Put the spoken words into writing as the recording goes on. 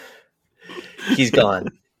he's gone.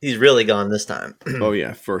 He's really gone this time. Oh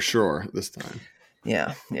yeah, for sure this time.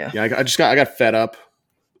 Yeah. I got fed up.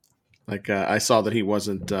 Like I saw that he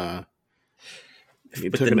wasn't. He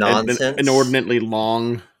With took the an nonsense. inordinately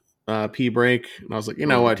long pee break, and I was like, you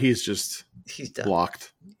know what? He's done.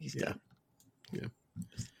 Blocked. He's done. Yeah.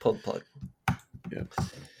 Pull the plug. Yeah.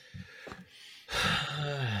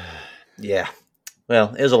 Yeah.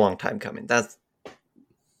 Well, it was a long time coming.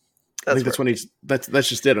 I think that's when that's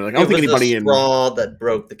just it. Like I don't think was anybody the straw that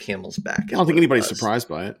broke the camel's back. I don't think anybody's surprised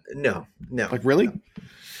by it. No. Like really? No.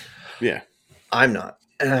 Yeah. I'm not.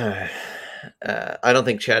 I don't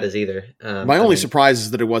think Chad is either. My only surprise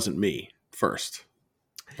is that it wasn't me first,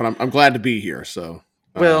 but I'm glad to be here. So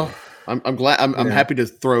I'm glad. I'm happy to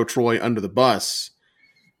throw Troy under the bus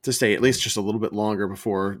to stay at least just a little bit longer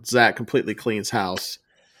before Zach completely cleans house.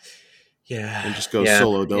 Yeah, and just goes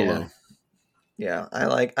solo dolo. Yeah, I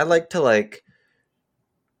like to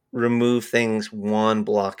remove things one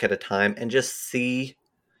block at a time and just see,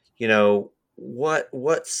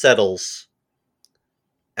 what settles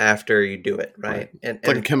after you do it, right? And it's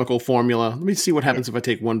like a chemical formula. Let me see what happens if I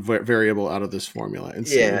take one variable out of this formula. And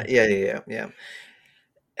see. Yeah.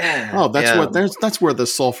 Oh, that's where the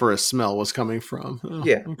sulfurous smell was coming from. Oh,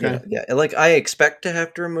 yeah, okay. Yeah. Like I expect to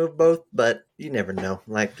have to remove both, but you never know.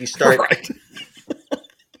 Like you start. Right.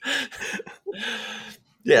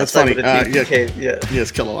 Yeah, that's funny.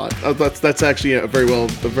 Yes, Kilowatt. Oh, that's actually a very well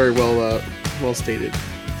stated.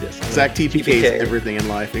 Yes, Zach TPKs everything in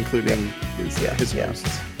life, including his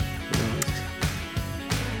hosts.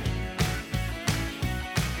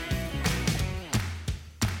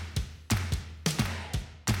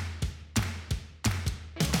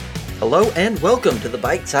 Hello and welcome to the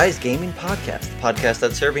Bite Size Gaming Podcast, the podcast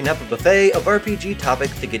that's serving up a buffet of RPG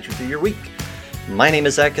topics to get you through your week. My name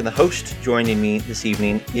is Zach, and the host joining me this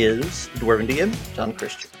evening is Dwarven DM, John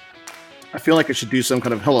Christian. I feel like I should do some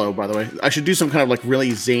kind of hello, by the way. I should do some kind of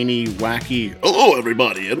really zany, wacky, hello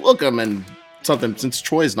everybody, and welcome, and something. Since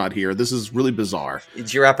Troy's not here, this is really bizarre.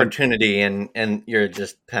 It's your opportunity, and you're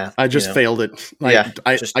just past. I just failed it. I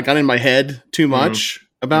got in my head too much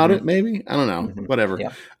about it, maybe. I don't know. Whatever.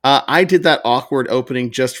 Yeah. I did that awkward opening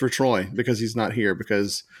just for Troy because he's not here,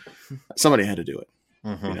 because somebody had to do it.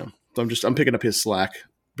 So I'm picking up his slack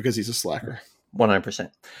because he's a slacker. 100%.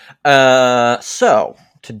 So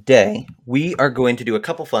today we are going to do a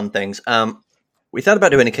couple fun things. We thought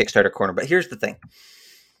about doing a Kickstarter corner, but here's the thing.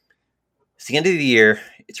 It's the end of the year.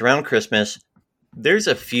 It's around Christmas. There's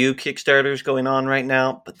a few Kickstarters going on right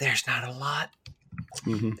now, but there's not a lot.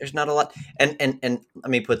 There's not a lot. And let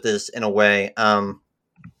me put this in a way.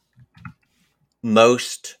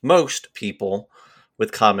 Most people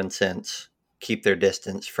with common sense keep their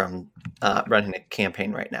distance from running a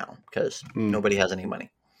campaign right now because nobody has any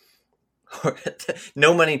money.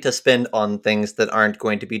 No money to spend on things that aren't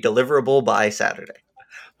going to be deliverable by Saturday.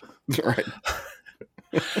 Right.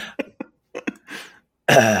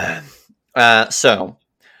 So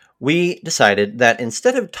we decided that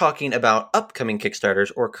instead of talking about upcoming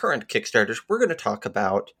Kickstarters or current Kickstarters, we're going to talk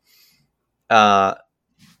about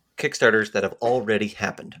Kickstarters that have already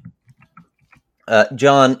happened.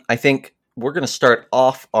 John, I think we're going to start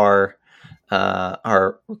off our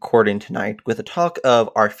recording tonight with a talk of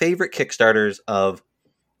our favorite Kickstarters of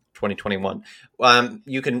 2021.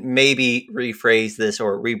 You can maybe rephrase this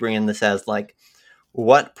or rebrand this as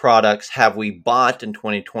what products have we bought in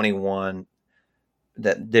 2021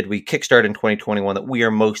 that did we kickstart in 2021 that we are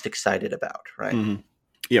most excited about, right? Mm-hmm.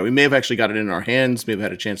 Yeah, we may have actually got it in our hands, maybe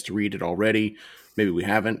had a chance to read it already, maybe we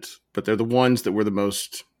haven't, but they're the ones that we're the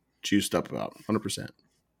most juiced up about, 100%.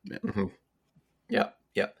 Yeah.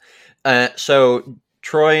 So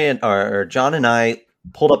Troy or John and I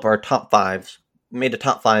pulled up our top fives, made a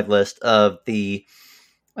top 5 list of the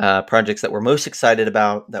projects that we're most excited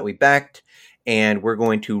about that we backed, and we're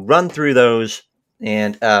going to run through those.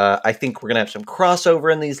 And I think we're going to have some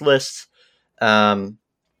crossover in these lists.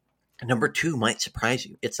 Number 2 might surprise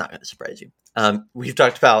you. It's not going to surprise you. We've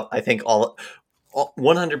talked about, I think, all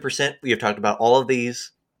 100%. We have talked about all of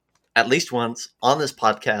these at least once on this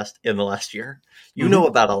podcast in the last year. You know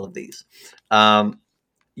about all of these.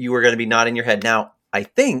 You are going to be nodding your head. Now, I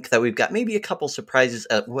think that we've got maybe a couple surprises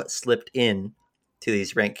at what slipped in to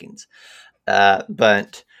these rankings.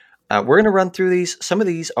 But we're going to run through these. Some of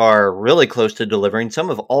these are really close to delivering. Some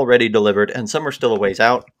have already delivered, and some are still a ways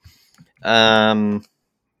out. I'm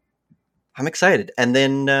excited. And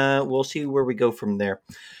then we'll see where we go from there.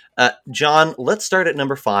 John, let's start at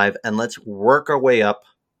number 5, and let's work our way up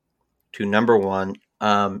to number 1.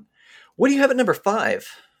 What do you have at number 5,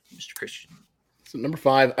 Mr. Christian? So number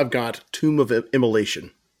 5, I've got Tomb of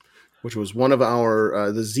Immolation. which was one of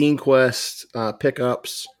our the Zine Quest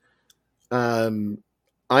pickups.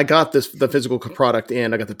 I got the physical product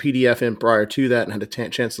in. I got the PDF in prior to that and had a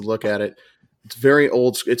chance to look at it. It's very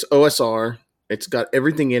old. It's OSR. It's got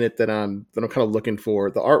everything in it that I'm kind of looking for.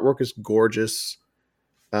 The artwork is gorgeous.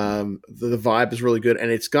 The vibe is really good, and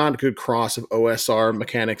it's got a good cross of OSR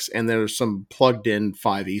mechanics, and there's some plugged in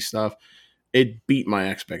 5e stuff. It beat my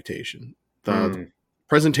expectation. The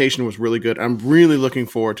presentation was really good. I'm really looking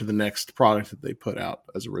forward to the next product that they put out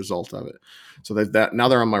as a result of it. So that now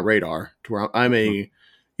they're on my radar to where you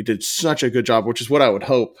did such a good job, which is what I would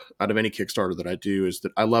hope out of any Kickstarter that I do, is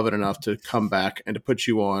that I love it enough to come back and to put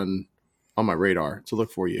you on my radar to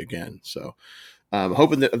look for you again. So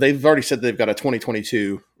hoping that they've already said they've got a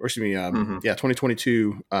 2022 or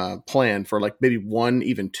 2022 plan for like maybe one,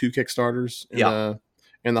 even two Kickstarters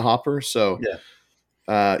in the hopper. So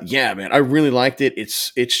man, I really liked it.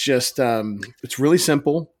 It's just it's really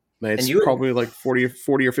simple. It's probably like 40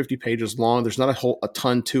 or 50 pages long. There's not a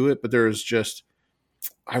ton to it, but there's just,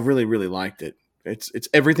 I really, really liked it. It's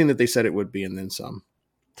everything that they said it would be, and then some.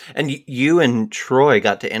 And you and Troy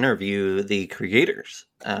got to interview the creators.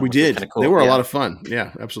 We did. Cool. They were a lot of fun.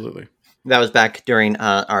 Yeah, absolutely. That was back during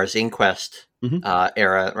our Zine Quest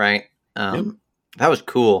era, right? That was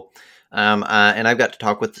cool. And I've got to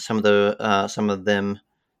talk with some of them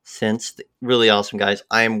since. Really awesome guys.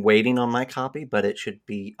 I am waiting on my copy, but it should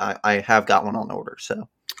be. I have got one on order. So.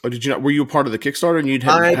 Oh, did you not? Were you a part of the Kickstarter and you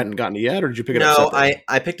hadn't gotten it yet, or did you pick it up separately? No,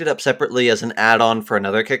 I picked it up separately as an add-on for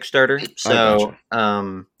another Kickstarter. So,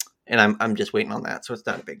 and I'm just waiting on that. So it's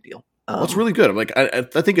not a big deal. Well, it's really good. Like I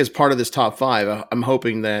think as part of this top 5, I'm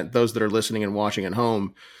hoping that those that are listening and watching at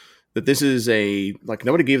home, that this is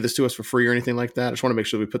nobody gave this to us for free or anything like that. I just want to make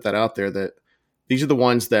sure we put that out there, that these are the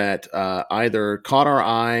ones that either caught our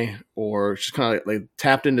eye or just kind of like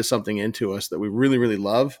tapped into something into us that we really, really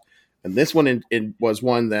love. And this one it was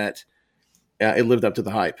one that it lived up to the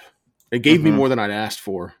hype. It gave me more than I'd asked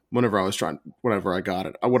for whenever I got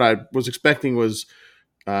it. What I was expecting was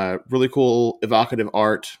really cool, evocative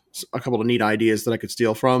art, a couple of neat ideas that I could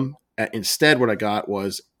steal from. Instead, what I got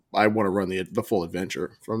was I want to run the full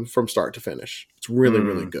adventure from start to finish. It's really,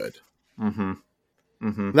 really good.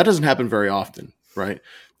 That doesn't happen very often, right?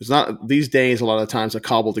 There's not these days. A lot of the times I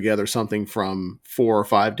cobble together something from 4 or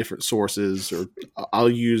 5 different sources, or I'll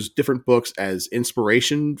use different books as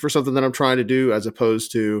inspiration for something that I'm trying to do, as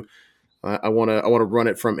opposed to I want to run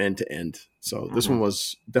it from end to end. So this one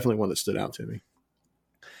was definitely one that stood out to me.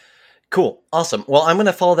 Cool. Awesome. Well, I'm going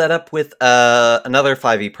to follow that up with another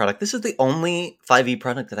 5e product. This is the only 5e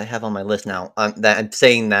product that I have on my list now. That I'm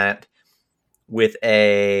saying that with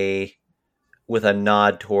a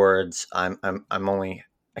nod towards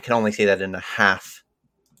I can only say that in a half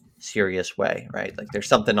serious way, right? Like there's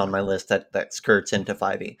something on my list that skirts into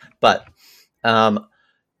 5e, but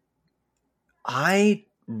I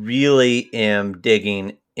really am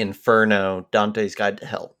digging Inferno, Dante's Guide to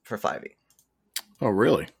Hell for 5e. Oh,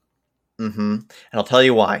 really? And I'll tell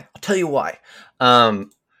you why.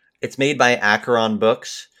 It's made by Acheron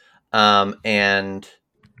Books, and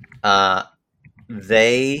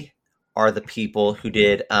they are the people who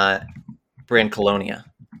did Brand Colonia.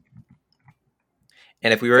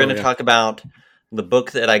 And if we were going to talk about the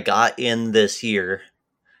book that I got in this year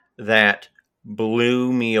that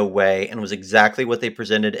blew me away and was exactly what they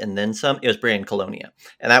presented and then some, it was Brand Colonia.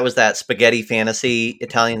 And that was that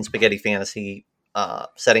Italian spaghetti fantasy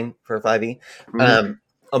setting for 5e.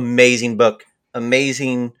 Amazing book,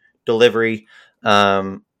 amazing delivery,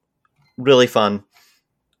 really fun.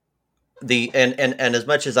 And as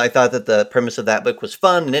much as I thought that the premise of that book was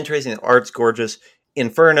fun and interesting, the art's gorgeous,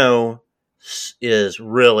 Inferno is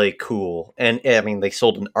really cool. And I mean, they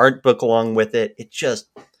sold an art book along with it.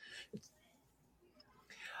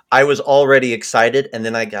 I was already excited, and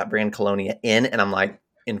then I got Brand Colonia in, and I'm like,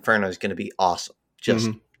 Inferno is going to be awesome.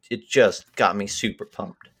 It just got me super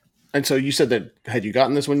pumped. And so you said that, had you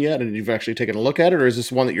gotten this one yet, and you've actually taken a look at it, or is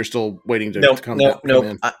this one that you're still waiting to come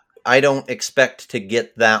in? I don't expect to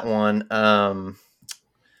get that one.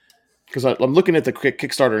 Because I'm looking at the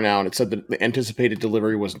Kickstarter now, and it said that the anticipated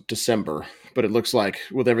delivery was December, but it looks like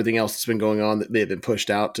with everything else that's been going on, that they've been pushed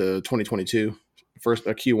out to 2022, first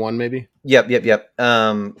Q1 maybe. Yep.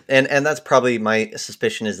 And that's probably my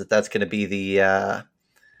suspicion, is that's going to be the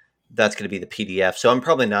PDF. So I'm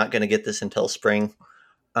probably not going to get this until spring.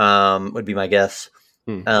 Would be my guess.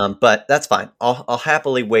 But that's fine. I'll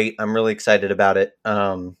happily wait. I'm really excited about it.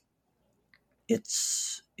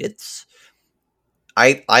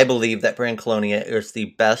 I believe that Brand Colonia is the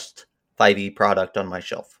best 5e product on my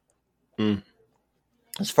shelf.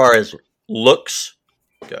 As far as looks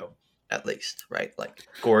go. at least, right? Like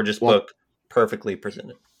gorgeous book, perfectly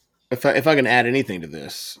presented. If I can add anything to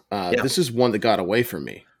this, this is one that got away from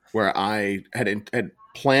me, where I had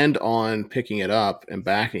planned on picking it up and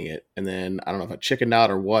backing it, and then I don't know if I chickened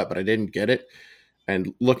out or what, but I didn't get it.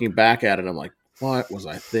 And looking back at it, I'm like, what was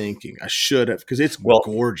I thinking? I should have, because it's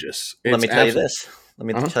gorgeous. Let me tell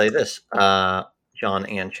you this. John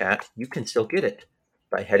and chat, you can still get it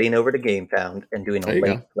by heading over to GameFound and doing a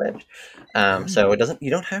late pledge. So it doesn't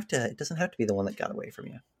have to be the one that got away from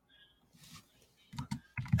you.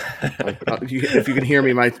 If you can hear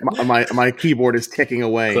me, my keyboard is ticking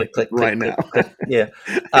away now. Yeah.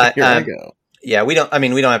 Here I go. Yeah, we don't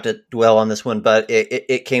have to dwell on this one, but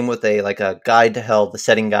it came with a guide to hell, the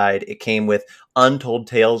setting guide. It came with Untold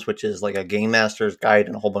Tales, which is like a game master's guide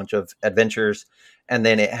and a whole bunch of adventures. And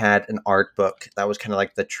then it had an art book that was kind of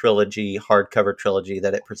like the trilogy, hardcover trilogy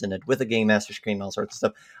that it presented with a game master screen and all sorts of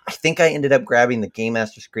stuff. I think I ended up grabbing the game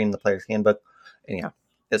master screen, the player's handbook. And yeah,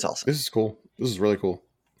 it's awesome. This is cool. This is really cool.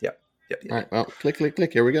 Yep. All right. Well,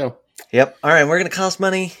 click. Here we go. Yep. All right. We're going to cost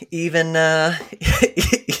money even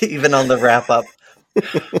even on the wrap up.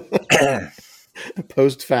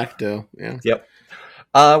 Post facto. Yeah. Yep.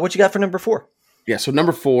 What you got for number 4? Yeah. So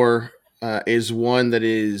number 4 is one that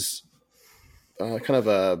is kind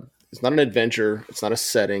of it's not an adventure. It's not a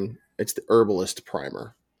setting. It's the Herbalist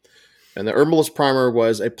Primer. And the Herbalist Primer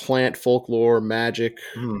was a plant, folklore, magic,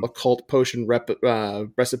 occult potion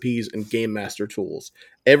recipes, and game master tools.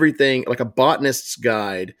 Everything like a botanist's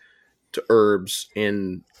guide to herbs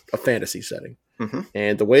in a fantasy setting. Mm-hmm.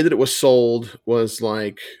 And the way that it was sold was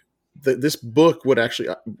like this book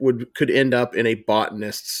could end up in on a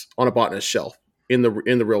botanist's shelf in the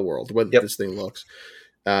real world, the way that this thing looks.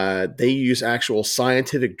 They use actual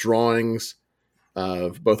scientific drawings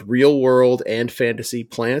of both real world and fantasy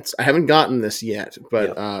plants. I haven't gotten this yet,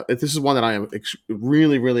 but this is one that I am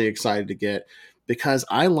really, really excited to get, because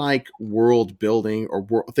I like world building or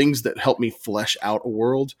things that help me flesh out a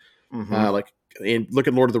world. Mm-hmm. Look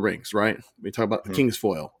at Lord of the Rings, right? We talk about the King's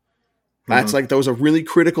Foil. That's that was a really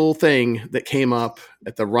critical thing that came up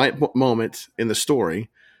at the right moment in the story.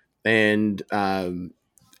 And I want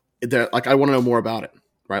to know more about it.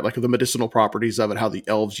 Right, like the medicinal properties of it, how the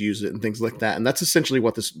elves use it, and things like that. And that's essentially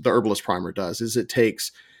what the Herbalist Primer does. Is it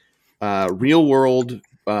takes real world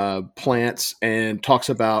plants and talks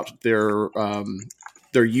about their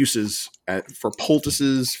uses for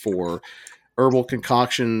poultices, for herbal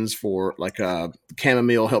concoctions, for like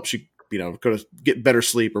chamomile helps you go to get better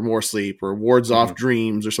sleep or more sleep, or wards off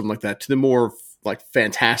dreams or something like that, to the more like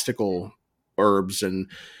fantastical herbs and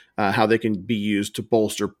how they can be used to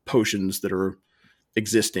bolster potions that are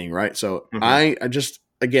existing, right? So I just,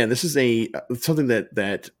 again, this is something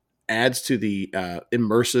that adds to the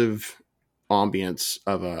immersive ambience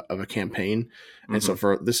of a campaign. And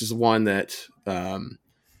so this is one that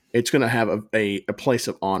it's going to have a place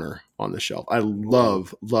of honor on the shelf. I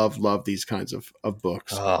love these kinds of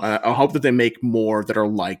books. I hope that they make more that are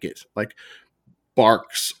like it, like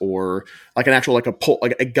Barks, or like an actual like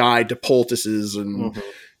a guide to poultices and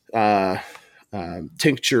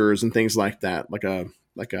tinctures and things like that, like a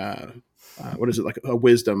what is it, like a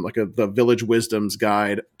wisdom, like the village wisdom's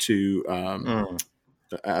guide to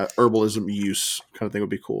herbalism use kind of thing would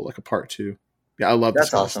be cool, like a part 2. Yeah, I love that's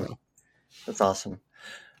this awesome stuff. That's awesome.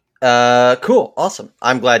 Cool, awesome.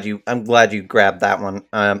 I'm glad you grabbed that one.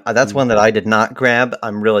 That's one that I did not grab.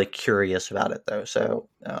 I'm really curious about it though. So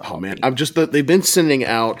man, they've been sending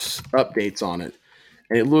out updates on it,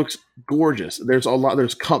 and it looks gorgeous. There's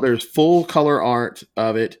there's full color art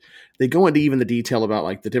of it. They go into even the detail about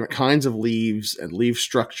like the different kinds of leaves and leaf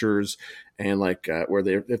structures, and like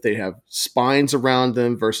if they have spines around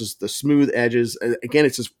them versus the smooth edges. And again,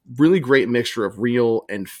 it's this really great mixture of real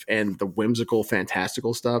and the whimsical,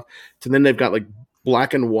 fantastical stuff. And then they've got like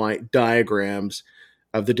black and white diagrams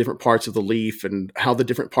of the different parts of the leaf and how the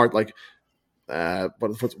different part, like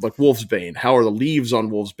wolfsbane, how are the leaves on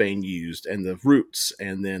wolfsbane used, and the roots,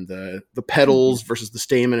 and then the petals versus the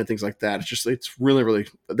stamen and things like that. It's really, really,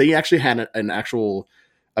 they actually had a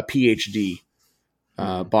PhD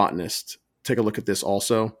botanist take a look at this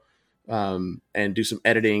also, and do some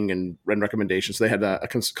editing and recommendations. So they had a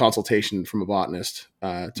consultation from a botanist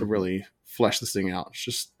to really flesh this thing out.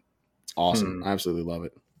 It's awesome. I absolutely love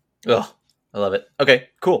it. Oh, I love it. Okay,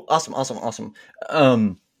 cool. Awesome.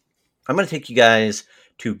 I'm going to take you guys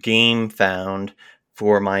to GameFound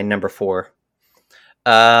for my number 4.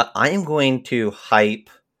 I am going to hype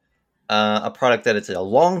a product that it's a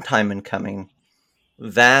long time in coming,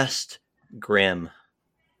 Vast Grimm.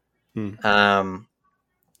 If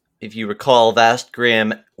you recall, Vast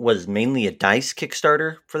Grimm was mainly a dice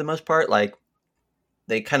Kickstarter for the most part. Like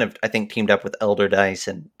they kind of, I think, teamed up with Elder Dice,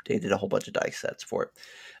 and they did a whole bunch of dice sets for it.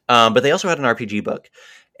 But they also had an RPG book.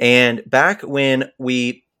 And back when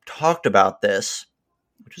we talked about this,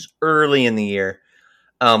 which was early in the year,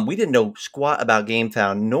 we didn't know squat about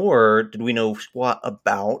GameFound, nor did we know squat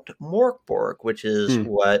about Morkborg, which is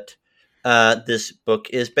what this book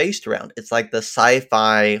is based around. It's like the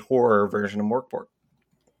sci-fi horror version of Morkborg.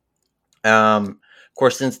 Of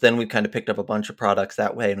course, since then, we've kind of picked up a bunch of products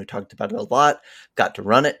that way, and we talked about it a lot. Got to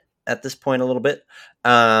run it at this point a little bit.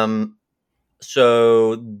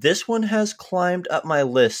 So this one has climbed up my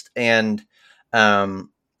list, and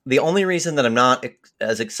the only reason that I'm not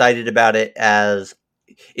as excited about it as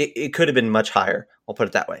it could have been much higher, I'll put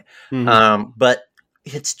it that way. But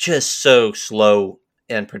it's just so slow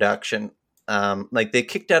in production. Like they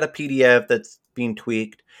kicked out a PDF that's being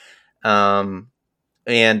tweaked,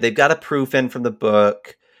 and they've got a proof in from the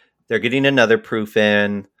book. They're getting another proof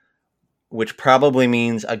in, which probably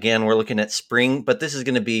means, again, we're looking at spring, but this is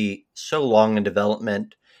going to be so long in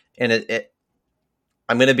development, and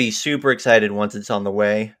I'm going to be super excited once it's on the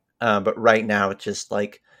way. But right now, it's just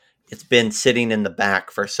like it's been sitting in the back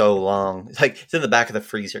for so long. It's like it's in the back of the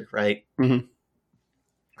freezer, right?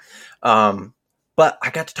 But I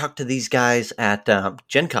got to talk to these guys at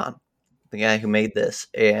Gen Con, the guy who made this,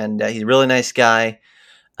 and he's a really nice guy.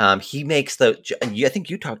 He makes I think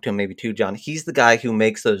you talked to him maybe too, John. He's the guy who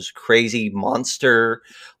makes those crazy monster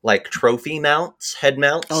like trophy mounts, head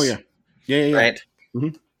mounts. Oh yeah. Right.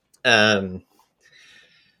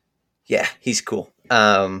 Yeah, he's cool.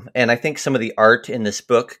 And I think some of the art in this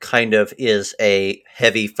book kind of is a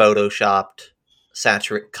heavy photoshopped,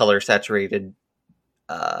 color saturated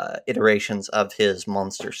iterations of his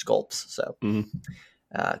monster sculpts. So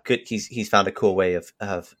good. He's found a cool way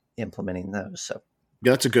of implementing those. So.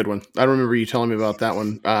 Yeah, that's a good one. I remember you telling me about that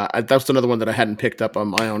one. That's another one that I hadn't picked up on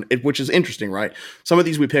my own, which is interesting, right? Some of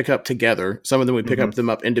these we pick up together. Some of them we pick them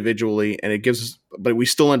up individually, and it gives us, but we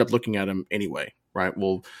still end up looking at them anyway, right?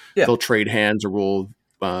 They'll trade hands, or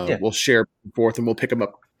we'll share forth, and we'll pick them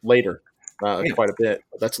up later quite a bit.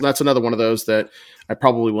 That's another one of those that I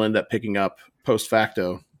probably will end up picking up post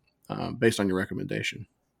facto based on your recommendation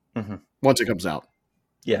once it comes out.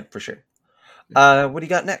 Yeah, for sure. What do you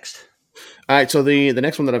got next? All right, so the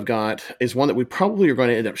next one that I've got is one that we probably are going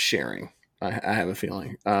to end up sharing. I have a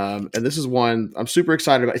feeling, and this is one I'm super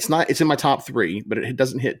excited about. It's in my top 3, but it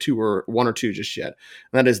doesn't hit 1 or 2 just yet.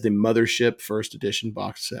 And that is the Mothership First Edition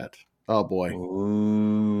box set. Oh boy,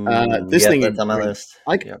 this thing is on my list.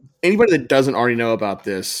 Anybody that doesn't already know about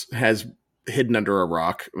this has hidden under a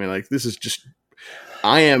rock. I mean, like this is just.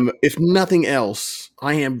 I am, if nothing else,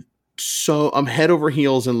 I'm head over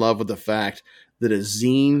heels in love with the fact that a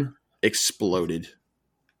zine exploded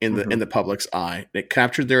in the public's eye. It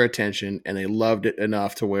captured their attention, and they loved it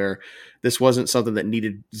enough to where this wasn't something that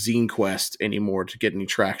needed Zine Quest anymore to get any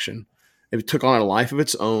traction. It took on a life of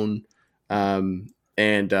its own,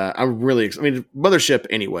 and I'm really. I mean, Mothership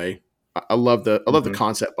anyway. I love the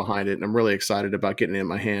concept behind it, and I'm really excited about getting it in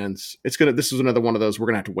my hands. This is another one of those we're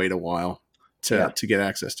gonna have to wait a while to get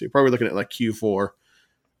access to. Probably looking at like Q4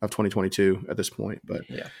 of 2022 at this point, but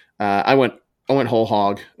I went whole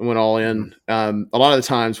hog and went all in. A lot of the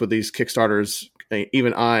times with these Kickstarters,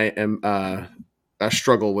 even I am I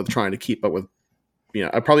struggle with trying to keep up with.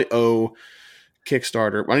 I probably owe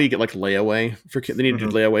Kickstarter. Why don't you get like layaway for? They need to do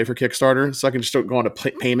layaway for Kickstarter, so I can just go on a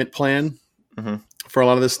payment plan for a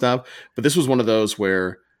lot of this stuff. But this was one of those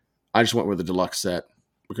where I just went with the deluxe set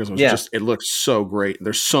because it looks so great.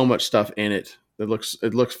 There's so much stuff in it. It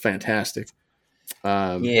looks fantastic.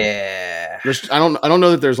 I don't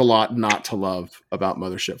know that there's a lot not to love about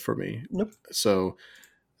Mothership for me. Nope. So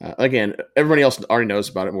again, everybody else already knows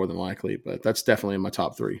about it more than likely, but that's definitely in my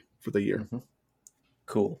top 3 for the year.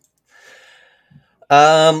 Cool.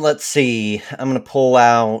 Let's see. I'm going to pull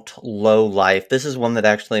out Low Life. This is one that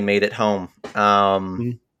actually made it home.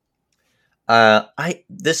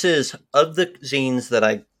 This is of the zines that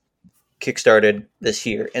I kickstarted this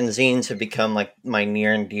year, and zines have become like my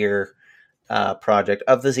near and dear project.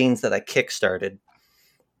 Of the zines that I kickstarted,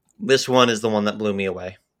 this one is the one that blew me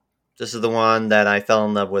away. This is the one that I fell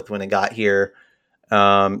in love with when it got here.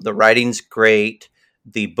 The writing's great.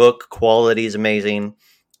 The book quality is amazing.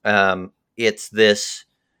 It's this,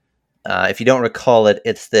 if you don't recall it,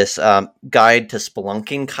 it's this guide to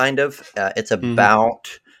spelunking kind of. It's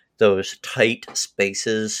about those tight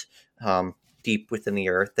spaces deep within the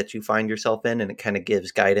earth that you find yourself in, and it kind of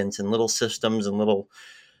gives guidance and little systems and little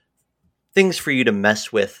things for you to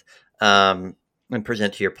mess with and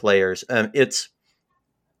present to your players. It's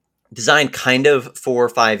designed kind of for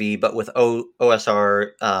 5e, but with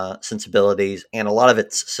OSR sensibilities, and a lot of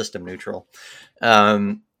it's system neutral.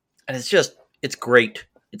 And it's great.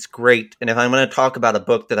 It's great. And if I'm going to talk about a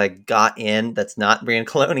book that I got in that's not Brian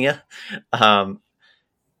Colonia, and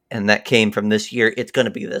that came from this year, it's going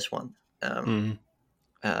to be this one. I've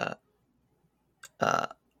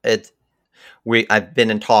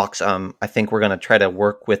been in talks. I think we're going to try to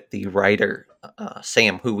work with the writer,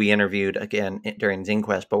 Sam, who we interviewed again during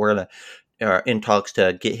ZingQuest, but we're going to in talks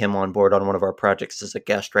to get him on board on one of our projects as a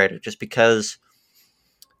guest writer, just because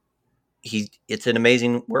it's an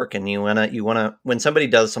amazing work, and you wanna when somebody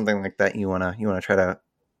does something like that, you wanna try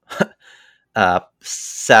to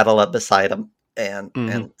saddle up beside them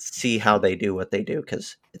and see how they do what they do,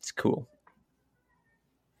 because it's cool.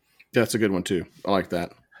 That's a good one too. I like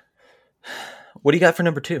that. What do you got for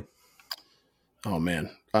number 2? Oh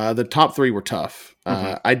man, the top 3 were tough.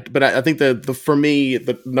 I think for me,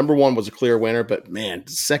 the number 1 was a clear winner, but man,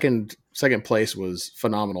 second place was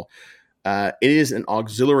phenomenal. It is an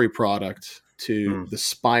auxiliary product to the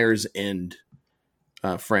Spire's End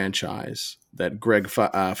franchise that Greg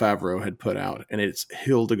Favreau had put out, and it's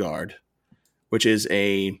Hildegard, which is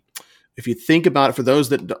if you think about it, for those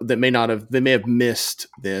that may have missed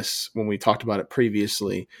this when we talked about it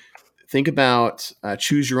previously, think about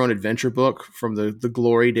Choose Your Own Adventure book from the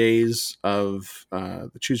glory days of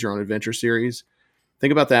the Choose Your Own Adventure series.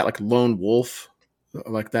 Think about that, like Lone Wolf,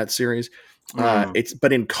 like that series. It's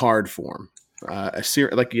but in card form.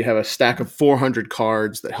 Like you have a stack of 400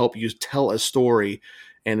 cards that help you tell a story,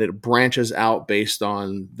 and it branches out based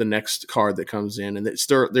on the next card that comes in. And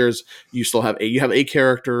you have a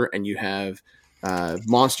character, and you have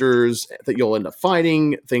monsters that you'll end up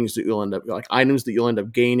fighting, things that you'll end up like items that you'll end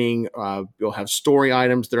up gaining. You'll have story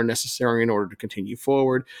items that are necessary in order to continue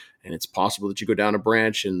forward, and it's possible that you go down a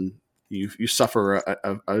branch and you suffer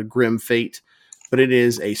a grim fate. But it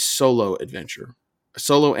is a solo adventure,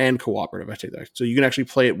 solo and cooperative. I take that, so you can actually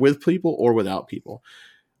play it with people or without people.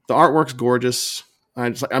 The artwork's gorgeous.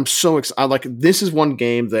 I'm so excited. This is one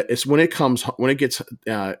game that it's when it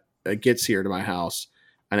gets here to my house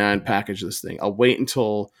and I unpackage this thing. I'll wait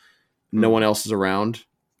until no one else is around,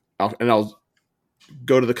 I'll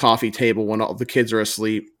go to the coffee table when all the kids are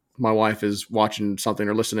asleep. My wife is watching something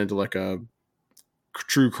or listening to like a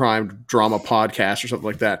true crime drama podcast or something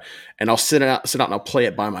like that, and I'll sit out and I'll play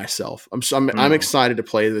it by myself. I'm excited to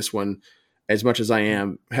play this one as much as I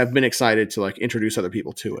have been excited to like introduce other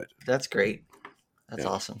people to it. That's great. That's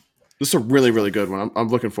awesome. This is a really, really good one. I'm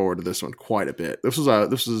looking forward to this one quite a bit. This is. I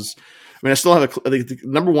mean, I still have the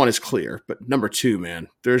number 1 is clear, but number 2, man,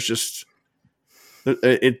 there's just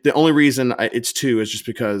the only reason it's 2 is just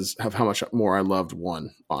because of how much more I loved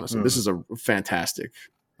 1. Honestly, this is a fantastic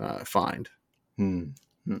find.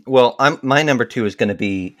 Well, my number 2 is going to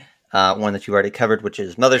be one that you already covered, which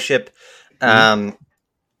is Mothership. I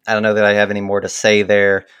don't know that I have any more to say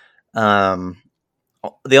there. The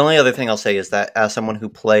only other thing I'll say is that as someone who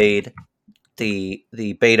played the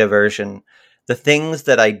beta version, the things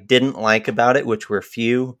that I didn't like about it, which were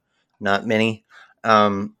few, not many,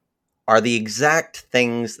 are the exact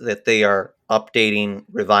things that they are updating,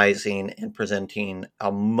 revising, and presenting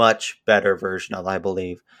a much better version of, I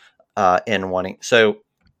believe, in wanting. So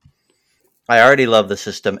I already love the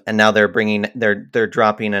system, and now they're dropping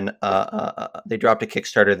they dropped a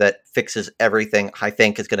Kickstarter that fixes everything. I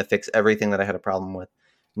think is going to fix everything that I had a problem with,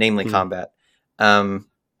 namely combat.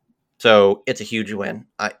 So it's a huge win.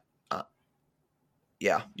 I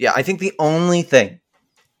think the only thing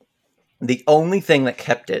that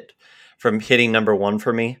kept it from hitting number 1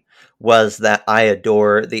 for me was that I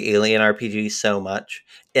adore the Alien RPG so much,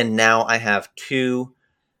 and now I have 2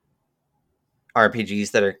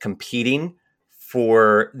 RPGs that are competing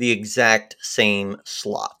for the exact same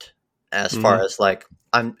slot as far as like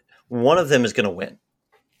one of them is going to win,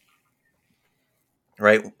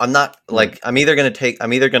 right? I'm not like I'm either going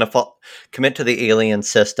to commit to the Alien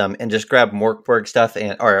system and just grab Morkborg stuff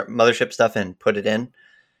or Mothership stuff and put it in,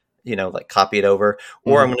 like copy it over,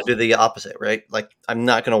 or I'm going to do the opposite, right? Like I'm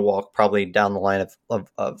not going to walk probably down the line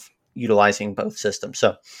of utilizing both systems.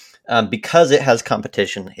 So because it has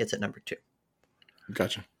competition, it's at number 2.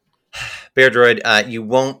 Gotcha. Bear Droid, you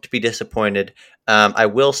won't be disappointed. I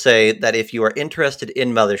will say that if you are interested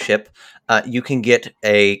in Mothership, you can get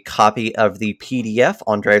a copy of the PDF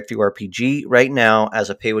on DriveThruRPG right now as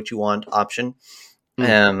a pay-what-you-want option.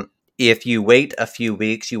 If you wait a few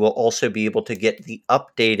weeks, you will also be able to get the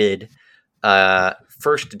updated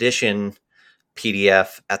first edition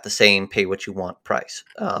PDF at the same pay-what-you-want price.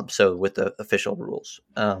 So with the official rules.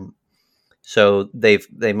 So they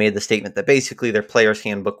made the statement that basically their player's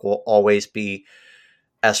handbook will always be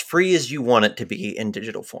as free as you want it to be in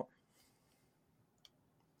digital form.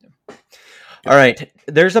 All right.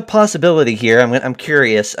 There's a possibility here. I'm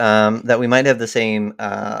curious that we might have the same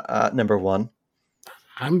number one.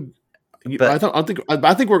 I think I'm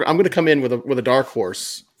going to come in with a dark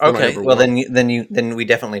horse. Okay. Well, then we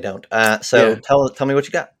definitely don't. So tell me what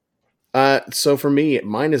you got. So for me,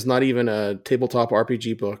 mine is not even a tabletop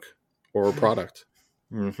RPG book or a product.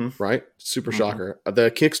 Mm-hmm. Right? Super shocker.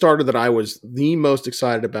 The Kickstarter that I was the most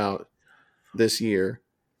excited about this year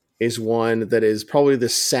is one that is probably the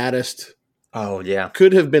saddest. Oh, yeah.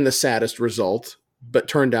 Could have been the saddest result, but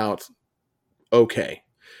turned out okay.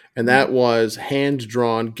 And that was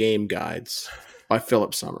Hand-Drawn Game Guides by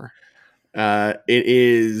Philip Summer. It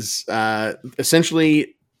is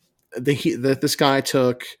essentially this guy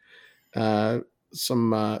took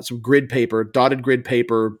some grid paper, dotted grid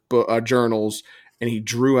paper journals, and he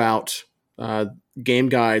drew out game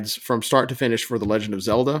guides from start to finish for The Legend of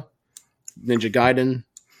Zelda, Ninja Gaiden,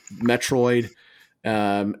 Metroid,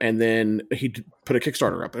 and then he put a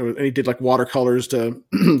Kickstarter up, and he did like watercolors to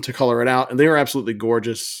to color it out, and they were absolutely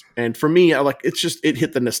gorgeous. And for me, it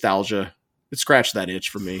hit the nostalgia. It scratched that itch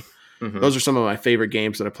for me. Mm-hmm. Those are some of my favorite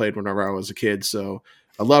games that I played whenever I was a kid. So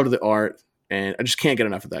I loved the art, and I just can't get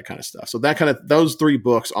enough of that kind of stuff. So those 3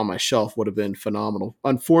 books on my shelf would have been phenomenal.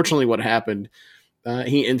 Unfortunately, what happened?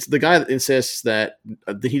 The guy that insists that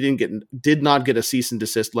he did not get a cease and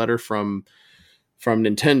desist letter from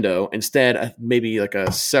Nintendo. Instead, maybe like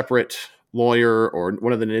a separate lawyer or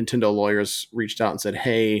one of the Nintendo lawyers reached out and said,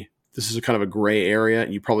 "Hey, this is a kind of a gray area,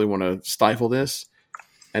 and you probably want to stifle this."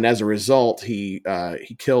 And as a result, he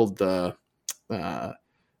killed the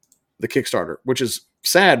Kickstarter, which is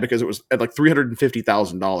sad because it was at like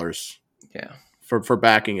 $350,000. Yeah, for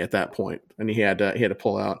backing at that point, and he had to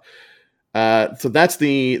pull out. So that's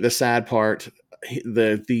the sad part.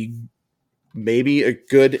 The maybe a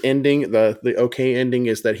good ending, the okay ending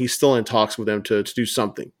is that he's still in talks with them to do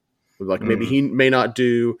something. Like maybe he may not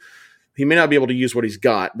be able to use what he's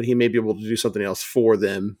got, but he may be able to do something else for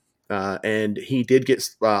them. And he did get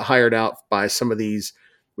hired out by some of these.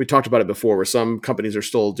 We talked about it before, where some companies are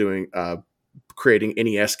still doing creating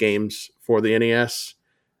NES games for the NES.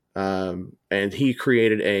 And he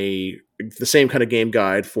created the same kind of game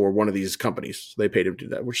guide for one of these companies. So they paid him to do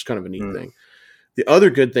that, which is kind of a neat thing. The other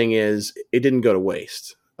good thing is it didn't go to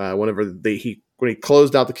waste. When he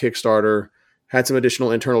closed out the Kickstarter, had some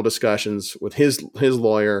additional internal discussions with his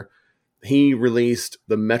lawyer, he released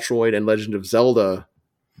the Metroid and Legend of Zelda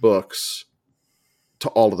books to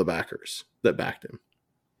all of the backers that backed him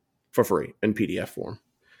for free in PDF form.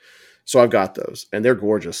 So I've got those, and they're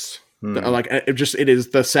gorgeous. Like it is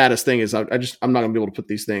the saddest thing is I'm not gonna be able to put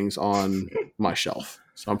these things on my shelf,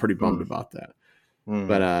 so I'm pretty bummed about that.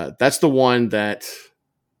 But that's the one that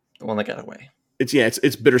got away.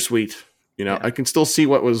 It's bittersweet. You know, I can still see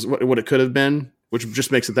what it could have been, which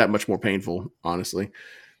just makes it that much more painful, honestly.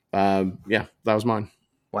 That was mine.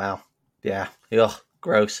 Wow. Yeah. Ugh,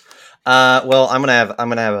 gross. Well, I'm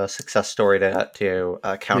gonna have a success story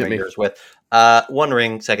to counter yours with. One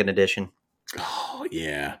Ring, 2nd edition. Oh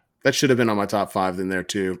yeah. That should have been on my top 5 in there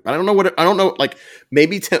too. I don't know. Like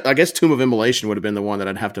maybe I guess Tomb of Immolation would have been the one that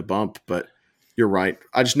I'd have to bump, but you're right.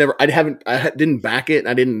 I didn't back it.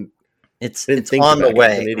 I didn't. It's on the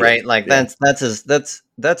way, right? Like that's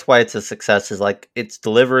why it's a success. Is like it's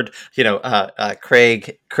delivered. You know,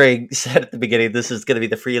 Craig said at the beginning, this is going to be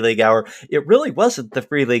the Free League hour. It really wasn't the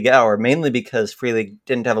Free League hour, mainly because Free League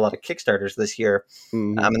didn't have a lot of Kickstarters this year.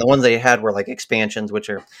 And the ones they had were like expansions,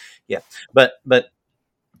 which are, but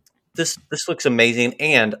this looks amazing,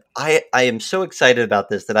 and I am so excited about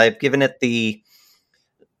this that I've given it the.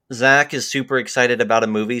 Zach is super excited about a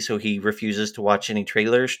movie, so he refuses to watch any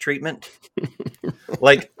trailers treatment.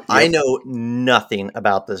 I know nothing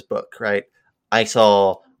about this book, right? I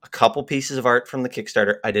saw a couple pieces of art from the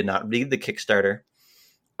Kickstarter. I did not read the Kickstarter.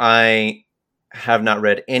 I have not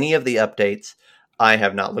read any of the updates. I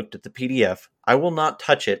have not looked at the PDF. I will not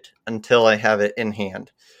touch it until I have it in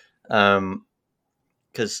hand.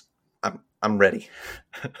 Because I'm ready.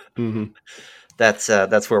 That's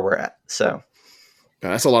where we're at. So.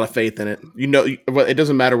 That's a lot of faith in it. You know, it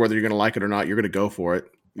doesn't matter whether you're going to like it or not. You're going to go for it.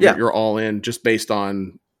 You're all in just based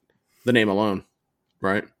on the name alone,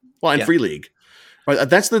 right? Well, and Free League. Right?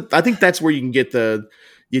 I think that's where you can get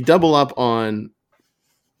you double up on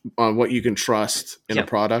what you can trust in a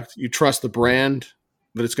product. You trust the brand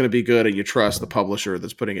that it's going to be good, and you trust the publisher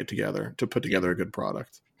that's putting it together to put together a good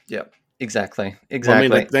product. Yep. Exactly. Well, I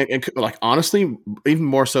mean, honestly, even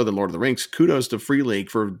more so than Lord of the Rings, kudos to Free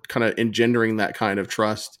League for kind of engendering that kind of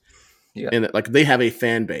trust. Yeah. And they have a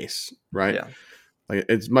fan base, right? Like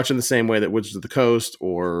it's much in the same way that Wizards of the Coast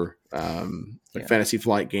or Fantasy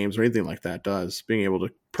Flight games or anything like that does. Being able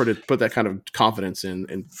to put that kind of confidence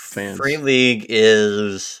in fans. Free League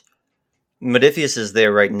is Modiphius is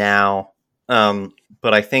there right now,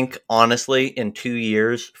 but I think honestly, in 2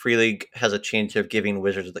 years, Free League has a chance of giving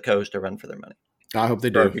Wizards of the Coast a run for their money. I hope they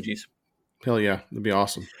do. RPGs. Hell yeah, that'd be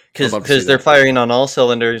awesome. Because they're firing on all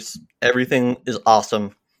cylinders. Everything is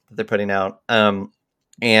awesome that they're putting out.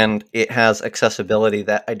 And it has accessibility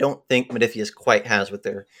that I don't think Modiphius quite has with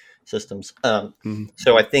their systems.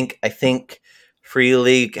 So I think Free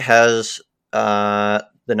League has the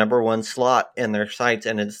number one slot in their sites,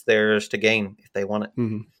 and it's theirs to gain if they want it.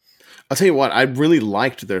 I'll tell you what, I really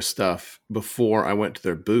liked their stuff before I went to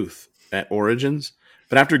their booth at Origins.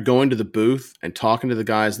 But after going to the booth and talking to the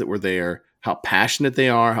guys that were there, how passionate they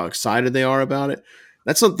are, how excited they are about it,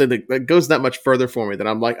 that's something that goes that much further for me. That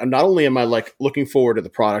I'm like, not only am I like looking forward to the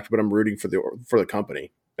product, but I'm rooting for the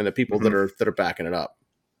company and the people that are backing it up.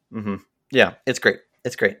 Yeah, it's great.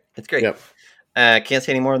 It's great. Yep. Can't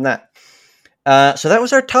say any more than that. So that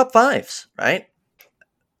was our top 5s, right?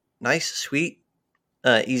 Nice, sweet,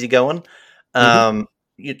 easy going.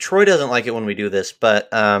 Troy doesn't like it when we do this, but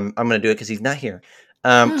I'm going to do it because he's not here.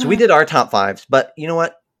 So we did our top 5s, but you know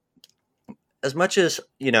what? As much as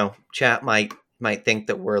chat might think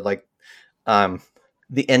that we're like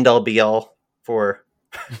the end all be all for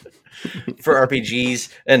for RPGs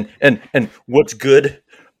and what's good.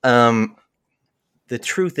 The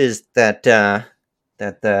truth is that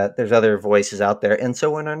there's other voices out there, and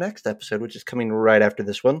so in our next episode, which is coming right after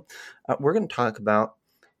this one, we're going to talk about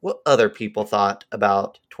what other people thought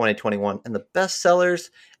about 2021 and the best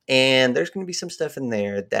sellers. And there's going to be some stuff in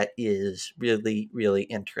there that is really, really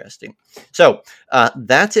interesting. So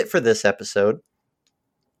that's it for this episode.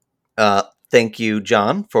 Thank you,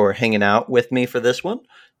 John, for hanging out with me for this one.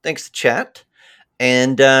 Thanks to chat.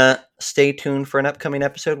 And stay tuned for an upcoming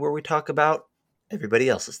episode where we talk about everybody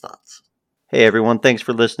else's thoughts. Hey, everyone. Thanks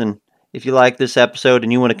for listening. If you like this episode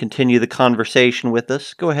and you want to continue the conversation with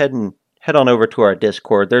us, go ahead and head on over to our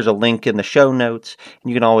Discord. There's a link in the show notes,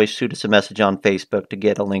 and you can always shoot us a message on Facebook to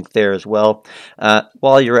get a link there as well.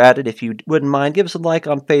 While you're at it, if you wouldn't mind, give us a like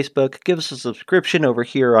on Facebook, give us a subscription over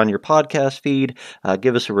here on your podcast feed,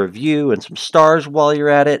 give us a review and some stars while you're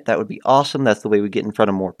at it. That would be awesome. That's the way we get in front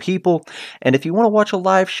of more people. And if you want to watch a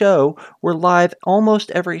live show, we're live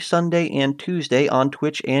almost every Sunday and Tuesday on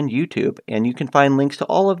Twitch and YouTube, and you can find links to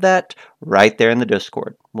all of that right there in the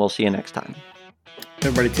Discord. We'll see you next time.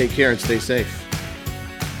 Everybody take care and stay safe.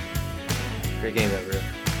 Great game, everyone.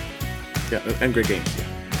 Yeah, and great games.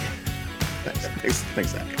 Yeah. Thanks,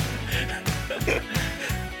 Zach.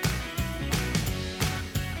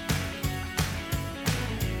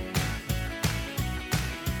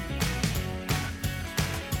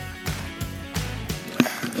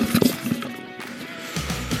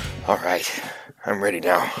 All right, I'm ready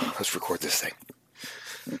now. Let's record this thing.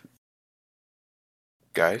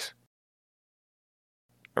 Guys?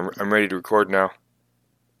 I'm ready to record now.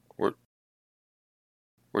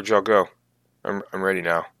 Where'd y'all go? I'm ready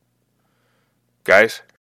now. Guys?